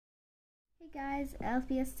Hey guys,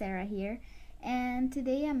 LPS Sarah here, and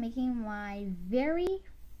today I'm making my very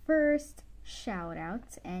first shout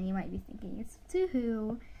out, and you might be thinking it's to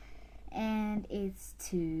who, and it's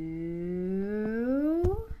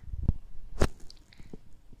to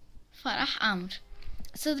Farah Amr.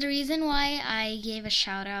 So the reason why I gave a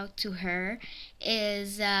shout out to her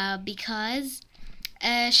is because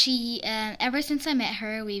she ever since I met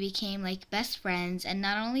her, we became like best friends, and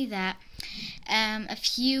not only that, a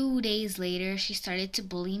few days later she started to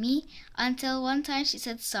bully me until one time she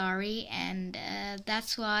said sorry, and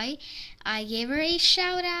that's why I gave her a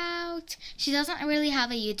shout out. She doesn't really have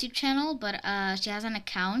a YouTube channel, but she has an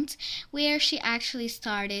account where she actually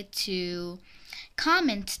started to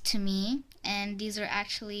comment to me, and these are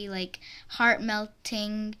actually like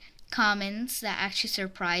heart-melting comments that actually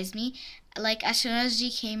surprised me. Like, as soon as she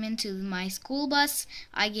came into my school bus,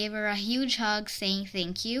 I gave her a huge hug saying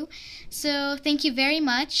thank you. So thank you very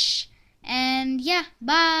much, and yeah,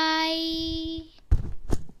 bye.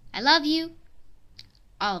 I love you,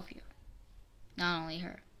 all of you, not only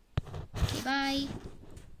her. Okay, bye.